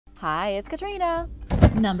Hi, it's Katrina.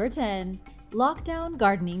 Number 10. Lockdown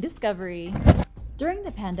Gardening Discovery. During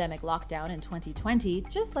the pandemic lockdown in 2020,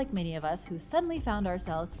 just like many of us who suddenly found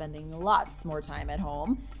ourselves spending lots more time at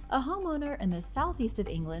home, a homeowner in the southeast of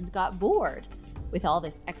England got bored. With all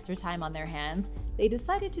this extra time on their hands, they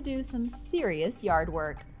decided to do some serious yard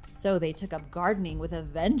work. So they took up gardening with a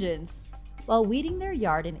vengeance. While weeding their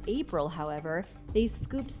yard in April, however, they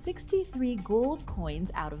scooped 63 gold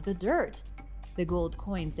coins out of the dirt. The gold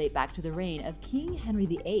coins date back to the reign of King Henry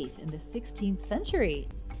VIII in the 16th century.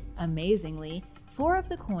 Amazingly, 4 of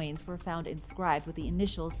the coins were found inscribed with the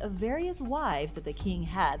initials of various wives that the king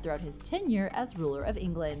had throughout his tenure as ruler of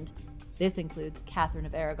England. This includes Catherine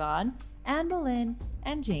of Aragon, Anne Boleyn,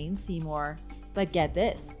 and Jane Seymour. But get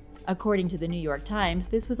this, according to the New York Times,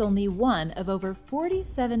 this was only one of over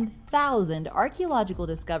 47,000 archaeological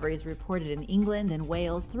discoveries reported in England and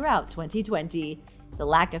Wales throughout 2020. The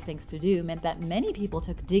lack of things to do meant that many people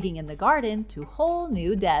took digging in the garden to whole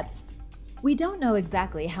new depths. We don't know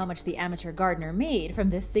exactly how much the amateur gardener made from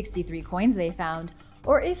the 63 coins they found,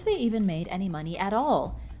 or if they even made any money at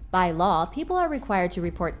all. By law, people are required to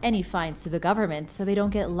report any finds to the government so they don't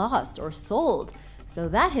get lost or sold, so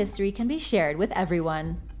that history can be shared with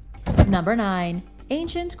everyone. Number 9.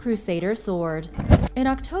 Ancient Crusader Sword. In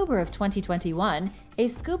October of 2021, a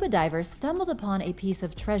scuba diver stumbled upon a piece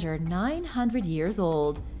of treasure 900 years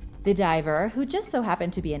old. The diver, who just so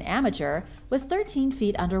happened to be an amateur, was 13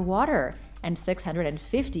 feet underwater and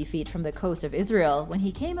 650 feet from the coast of Israel when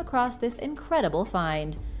he came across this incredible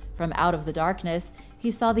find. From out of the darkness, he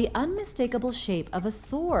saw the unmistakable shape of a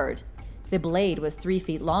sword. The blade was 3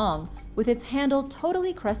 feet long, with its handle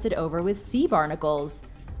totally crusted over with sea barnacles.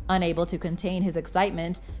 Unable to contain his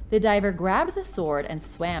excitement, the diver grabbed the sword and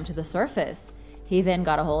swam to the surface. He then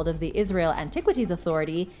got a hold of the Israel Antiquities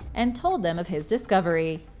Authority and told them of his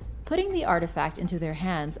discovery. Putting the artifact into their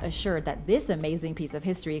hands assured that this amazing piece of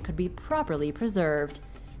history could be properly preserved.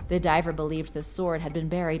 The diver believed the sword had been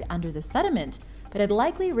buried under the sediment, but had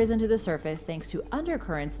likely risen to the surface thanks to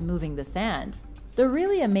undercurrents moving the sand. The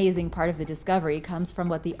really amazing part of the discovery comes from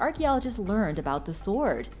what the archaeologists learned about the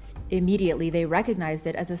sword. Immediately, they recognized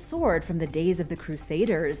it as a sword from the days of the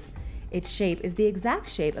Crusaders. Its shape is the exact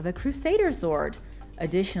shape of a Crusader sword.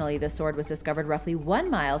 Additionally, the sword was discovered roughly 1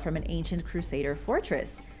 mile from an ancient Crusader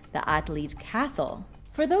fortress, the Athlete Castle.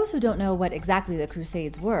 For those who don't know what exactly the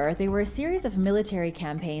Crusades were, they were a series of military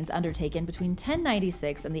campaigns undertaken between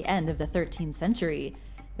 1096 and the end of the 13th century.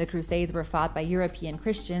 The Crusades were fought by European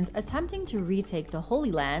Christians attempting to retake the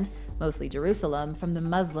Holy Land, mostly Jerusalem, from the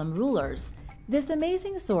Muslim rulers. This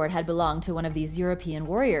amazing sword had belonged to one of these European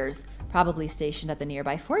warriors, probably stationed at the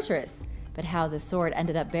nearby fortress. But how the sword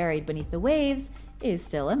ended up buried beneath the waves is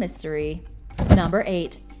still a mystery. Number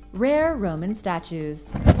 8. Rare Roman Statues.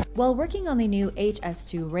 While working on the new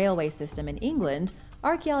HS2 railway system in England,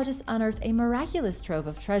 archaeologists unearthed a miraculous trove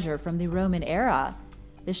of treasure from the Roman era.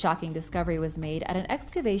 The shocking discovery was made at an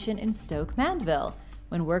excavation in Stoke Mandeville,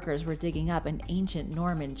 when workers were digging up an ancient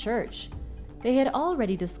Norman church. They had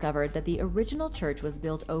already discovered that the original church was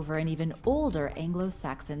built over an even older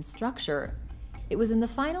Anglo-Saxon structure. It was in the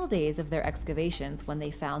final days of their excavations when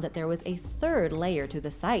they found that there was a third layer to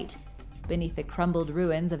the site. Beneath the crumbled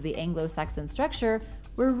ruins of the Anglo-Saxon structure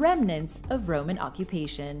were remnants of Roman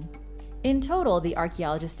occupation. In total, the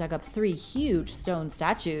archaeologists dug up 3 huge stone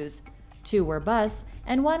statues. 2 were busts,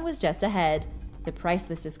 and 1 was just a head. The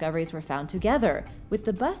priceless discoveries were found together, with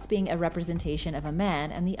the bust being a representation of a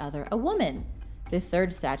man and the other a woman. The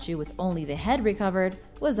third statue, with only the head recovered,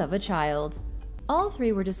 was of a child. All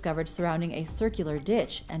 3 were discovered surrounding a circular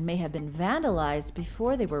ditch and may have been vandalized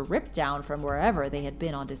before they were ripped down from wherever they had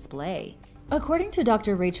been on display. According to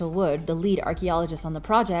Dr. Rachel Wood, the lead archaeologist on the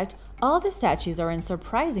project, all the statues are in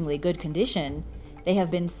surprisingly good condition. They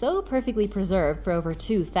have been so perfectly preserved for over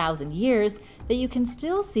 2,000 years that you can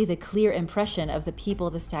still see the clear impression of the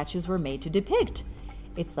people the statues were made to depict.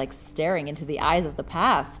 It's like staring into the eyes of the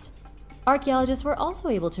past. Archaeologists were also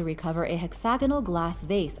able to recover a hexagonal glass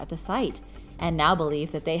vase at the site, and now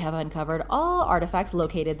believe that they have uncovered all artifacts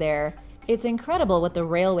located there. It's incredible what the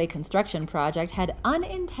railway construction project had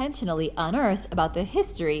unintentionally unearthed about the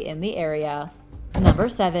history in the area. Number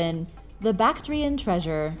 7. The Bactrian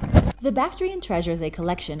Treasure. The Bactrian Treasure is a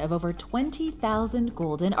collection of over 20,000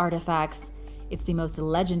 golden artifacts. It's the most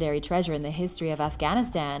legendary treasure in the history of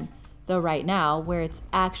Afghanistan, though right now, where it's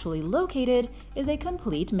actually located is a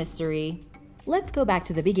complete mystery. Let's go back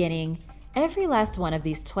to the beginning. Every last one of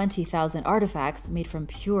these 20,000 artifacts, made from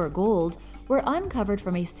pure gold, were uncovered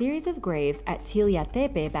from a series of graves at Tilla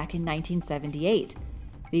Tepe back in 1978.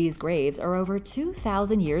 These graves are over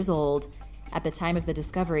 2,000 years old. At the time of the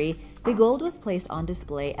discovery, the gold was placed on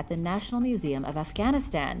display at the National Museum of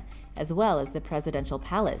Afghanistan, as well as the Presidential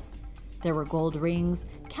Palace. There were gold rings,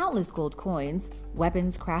 countless gold coins,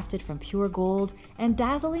 weapons crafted from pure gold, and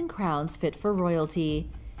dazzling crowns fit for royalty.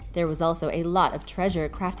 There was also a lot of treasure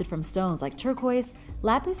crafted from stones like turquoise,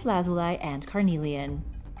 lapis lazuli, and carnelian.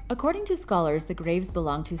 According to scholars, the graves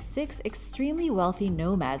belonged to 6 extremely wealthy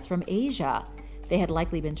nomads from Asia. They had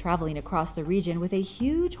likely been traveling across the region with a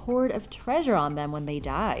huge hoard of treasure on them when they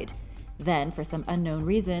died. Then, for some unknown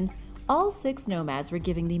reason, all 6 nomads were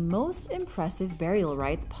given the most impressive burial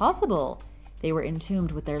rites possible. They were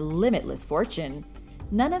entombed with their limitless fortune.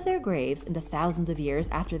 None of their graves in the thousands of years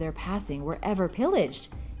after their passing were ever pillaged,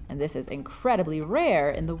 and this is incredibly rare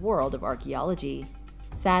in the world of archaeology.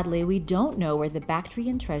 Sadly, we don't know where the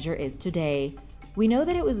Bactrian treasure is today. We know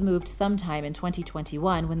that it was moved sometime in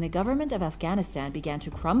 2021 when the government of Afghanistan began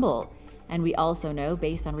to crumble. And we also know,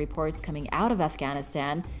 based on reports coming out of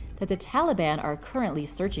Afghanistan, that the Taliban are currently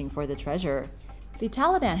searching for the treasure. The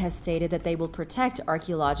Taliban has stated that they will protect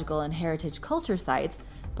archaeological and heritage culture sites,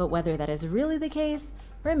 but whether that is really the case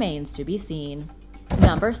remains to be seen.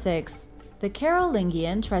 Number 6. The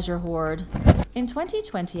Carolingian Treasure Hoard. In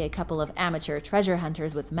 2020, a couple of amateur treasure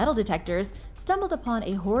hunters with metal detectors stumbled upon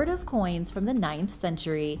a hoard of coins from the 9th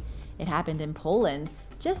century. It happened in Poland,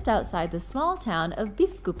 just outside the small town of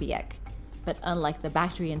Biskupiec. But unlike the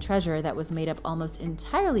Bactrian treasure that was made up almost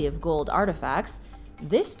entirely of gold artifacts,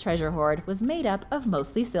 this treasure hoard was made up of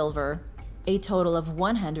mostly silver. A total of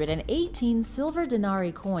 118 silver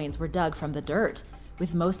denarii coins were dug from the dirt,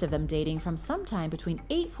 with most of them dating from sometime between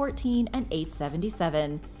 814 and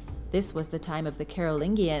 877. This was the time of the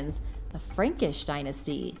Carolingians, the Frankish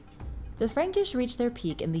dynasty. The Frankish reached their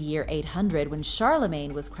peak in the year 800 when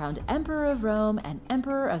Charlemagne was crowned Emperor of Rome and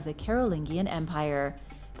Emperor of the Carolingian Empire.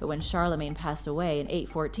 But when Charlemagne passed away in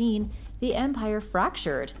 814, the empire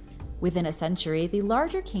fractured. Within a century, the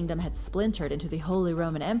larger kingdom had splintered into the Holy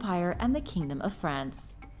Roman Empire and the Kingdom of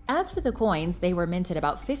France. As for the coins, they were minted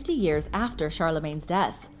about 50 years after Charlemagne's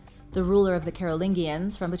death. The ruler of the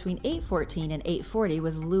Carolingians from between 814 and 840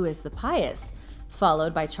 was Louis the Pious,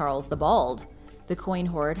 followed by Charles the Bald. The coin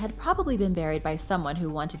hoard had probably been buried by someone who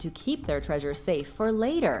wanted to keep their treasure safe for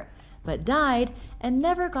later, but died and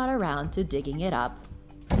never got around to digging it up.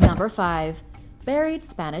 Number 5. Buried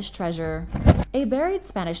Spanish Treasure. A buried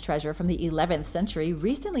Spanish treasure from the 11th century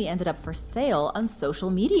recently ended up for sale on social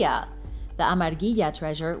media. The Amarguilla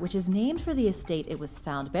treasure, which is named for the estate it was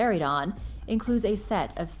found buried on, includes a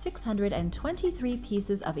set of 623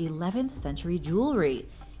 pieces of 11th century jewelry,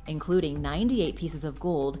 including 98 pieces of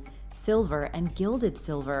gold, silver, and gilded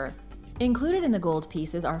silver. Included in the gold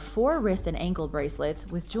pieces are 4 wrist and ankle bracelets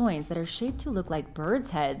with joins that are shaped to look like birds'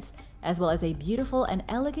 heads, as well as a beautiful and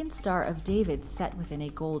elegant Star of David set within a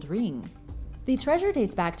gold ring. The treasure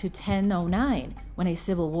dates back to 1009, when a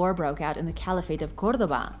civil war broke out in the Caliphate of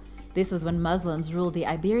Cordoba. This was when Muslims ruled the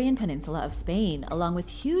Iberian Peninsula of Spain, along with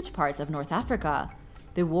huge parts of North Africa.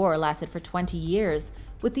 The war lasted for 20 years,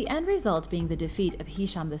 with the end result being the defeat of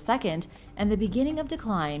Hisham II and the beginning of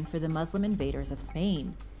decline for the Muslim invaders of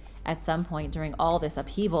Spain. At some point during all this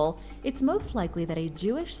upheaval, it's most likely that a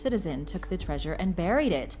Jewish citizen took the treasure and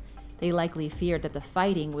buried it. They likely feared that the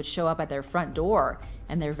fighting would show up at their front door,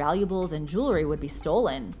 and their valuables and jewelry would be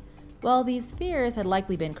stolen. Well, these fears had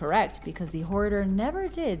likely been correct because the hoarder never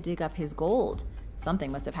did dig up his gold.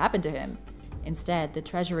 Something must have happened to him. Instead, the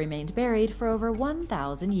treasure remained buried for over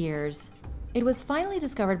 1,000 years. It was finally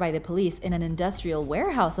discovered by the police in an industrial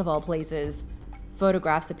warehouse of all places.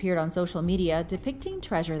 Photographs appeared on social media depicting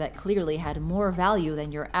treasure that clearly had more value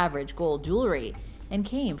than your average gold jewelry and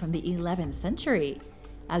came from the 11th century.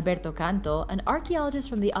 Alberto Canto, an archaeologist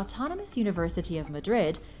from the Autonomous University of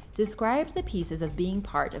Madrid, described the pieces as being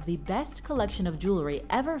part of the best collection of jewelry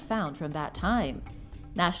ever found from that time.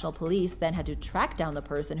 National police then had to track down the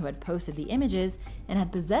person who had posted the images and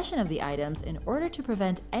had possession of the items in order to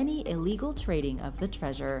prevent any illegal trading of the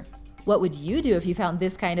treasure. What would you do if you found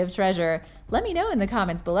this kind of treasure? Let me know in the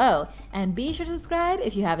comments below, and be sure to subscribe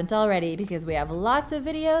if you haven't already because we have lots of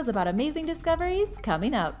videos about amazing discoveries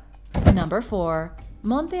coming up. Number 4.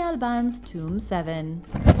 Monte Alban's Tomb 7.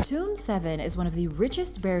 Tomb 7 is one of the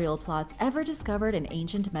richest burial plots ever discovered in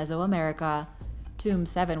ancient Mesoamerica. Tomb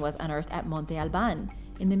 7 was unearthed at Monte Alban,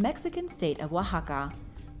 in the Mexican state of Oaxaca.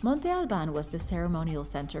 Monte Alban was the ceremonial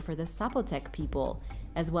center for the Zapotec people,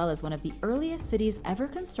 as well as one of the earliest cities ever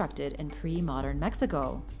constructed in pre-modern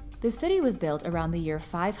Mexico. The city was built around the year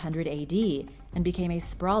 500 AD and became a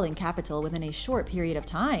sprawling capital within a short period of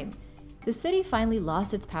time. The city finally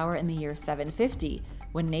lost its power in the year 750,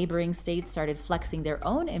 when neighboring states started flexing their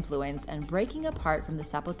own influence and breaking apart from the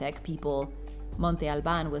Zapotec people. Monte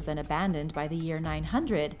Alban was then abandoned by the year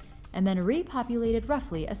 900 and then repopulated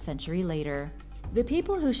roughly a century later. The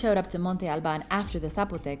people who showed up to Monte Alban after the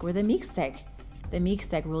Zapotec were the Mixtec. The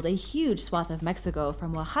Mixtec ruled a huge swath of Mexico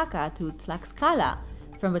from Oaxaca to Tlaxcala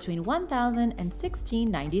from between 1000 and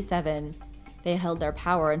 1697. They held their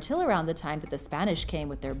power until around the time that the Spanish came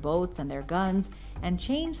with their boats and their guns and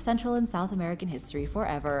changed Central and South American history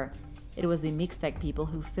forever. It was the Mixtec people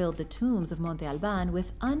who filled the tombs of Monte Alban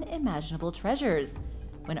with unimaginable treasures.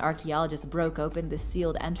 When archaeologists broke open the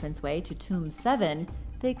sealed entranceway to Tomb 7,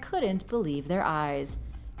 they couldn't believe their eyes.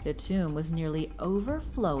 The tomb was nearly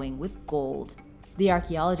overflowing with gold. The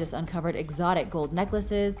archaeologists uncovered exotic gold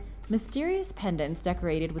necklaces, mysterious pendants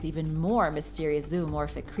decorated with even more mysterious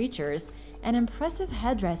zoomorphic creatures, and impressive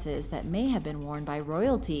headdresses that may have been worn by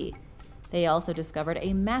royalty. They also discovered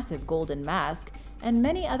a massive golden mask and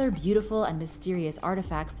many other beautiful and mysterious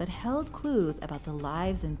artifacts that held clues about the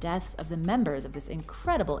lives and deaths of the members of this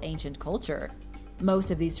incredible ancient culture.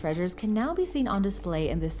 Most of these treasures can now be seen on display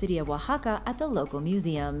in the city of Oaxaca at the local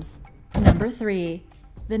museums. Number 3.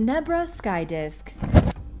 The Nebra Sky Disk.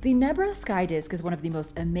 The Nebra Sky Disk is one of the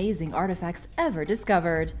most amazing artifacts ever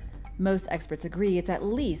discovered. Most experts agree it's at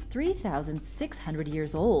least 3,600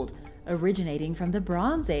 years old, originating from the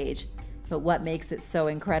Bronze Age. But what makes it so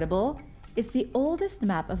incredible? It's the oldest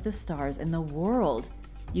map of the stars in the world.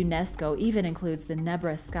 UNESCO even includes the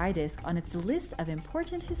Nebra Sky Disk on its list of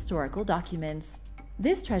important historical documents.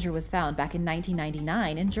 This treasure was found back in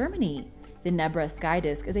 1999 in Germany. The Nebra Sky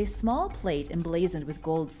Disk is a small plate emblazoned with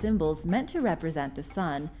gold symbols meant to represent the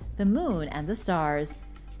sun, the moon, and the stars.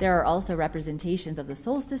 There are also representations of the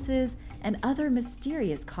solstices and other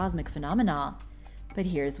mysterious cosmic phenomena. But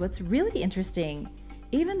here's what's really interesting.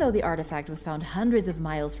 Even though the artifact was found hundreds of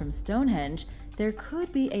miles from Stonehenge, there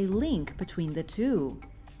could be a link between the two.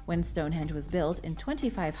 When Stonehenge was built in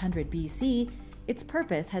 2500 BC, its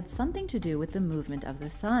purpose had something to do with the movement of the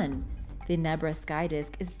sun. The Nebra Sky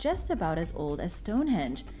Disk is just about as old as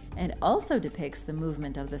Stonehenge and also depicts the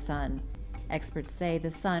movement of the sun. Experts say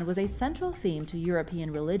the sun was a central theme to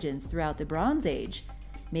European religions throughout the Bronze Age.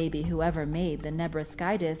 Maybe whoever made the Nebra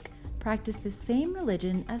Sky Disk practiced the same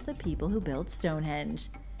religion as the people who built Stonehenge.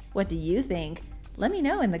 What do you think? Let me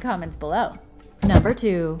know in the comments below. Number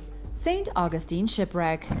 2. St. Augustine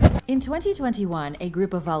Shipwreck. In 2021, a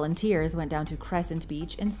group of volunteers went down to Crescent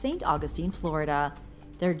Beach in St. Augustine, Florida.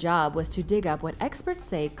 Their job was to dig up what experts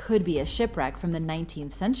say could be a shipwreck from the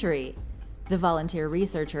 19th century. The volunteer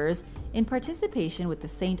researchers, in participation with the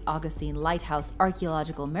St. Augustine Lighthouse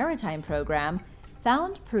Archaeological Maritime Program,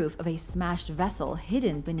 found proof of a smashed vessel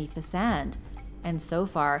hidden beneath the sand. And so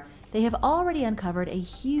far, they have already uncovered a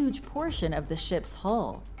huge portion of the ship's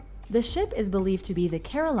hull. The ship is believed to be the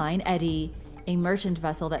Caroline Eddy, a merchant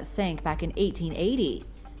vessel that sank back in 1880.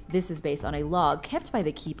 This is based on a log kept by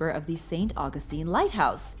the keeper of the St. Augustine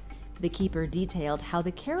Lighthouse. The keeper detailed how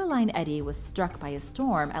the Caroline Eddy was struck by a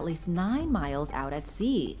storm at least 9 miles out at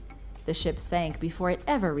sea. The ship sank before it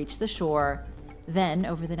ever reached the shore. Then,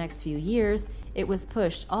 over the next few years, it was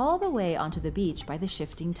pushed all the way onto the beach by the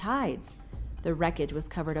shifting tides. The wreckage was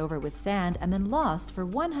covered over with sand and then lost for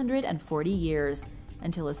 140 years,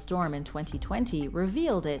 until a storm in 2020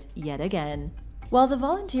 revealed it yet again. While the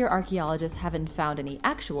volunteer archaeologists haven't found any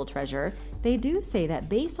actual treasure, they do say that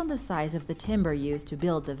based on the size of the timber used to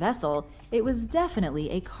build the vessel, it was definitely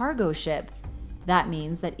a cargo ship. That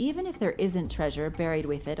means that even if there isn't treasure buried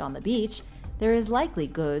with it on the beach, there is likely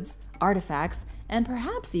goods, artifacts, and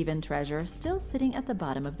perhaps even treasure still sitting at the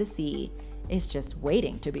bottom of the sea. It's just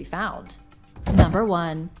waiting to be found. Number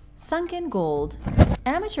 1. Sunken gold.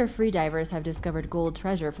 Amateur freedivers have discovered gold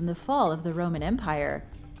treasure from the fall of the Roman Empire.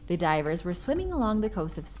 The divers were swimming along the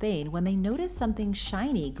coast of Spain when they noticed something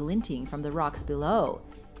shiny glinting from the rocks below.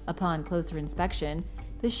 Upon closer inspection,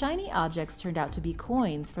 the shiny objects turned out to be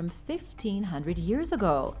coins from 1,500 years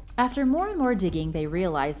ago. After more and more digging, they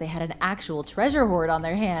realized they had an actual treasure hoard on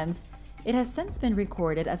their hands. It has since been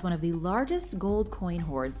recorded as one of the largest gold coin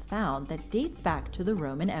hoards found that dates back to the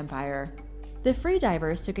Roman Empire. The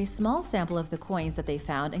freedivers took a small sample of the coins that they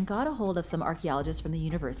found and got a hold of some archaeologists from the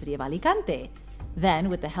University of Alicante. Then,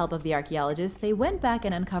 with the help of the archaeologists, they went back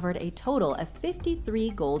and uncovered a total of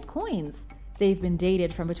 53 gold coins. They've been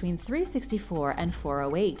dated from between 364 and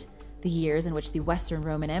 408, the years in which the Western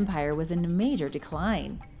Roman Empire was in major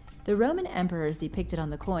decline. The Roman emperors depicted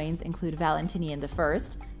on the coins include Valentinian I,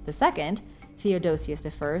 the Second, Theodosius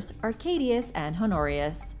I, Arcadius, and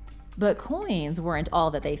Honorius. But coins weren't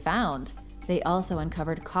all that they found. They also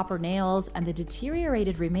uncovered copper nails and the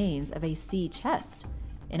deteriorated remains of a sea chest.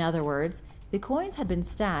 In other words, the coins had been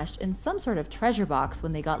stashed in some sort of treasure box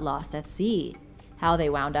when they got lost at sea. How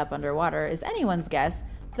they wound up underwater is anyone's guess,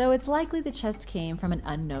 though it's likely the chest came from an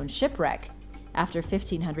unknown shipwreck. After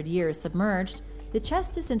 1,500 years submerged, the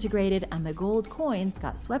chest disintegrated and the gold coins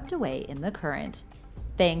got swept away in the current.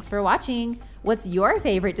 Thanks for watching! What's your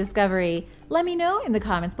favorite discovery? Let me know in the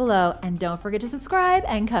comments below, and don't forget to subscribe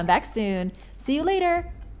and come back soon. See you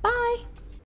later! Bye!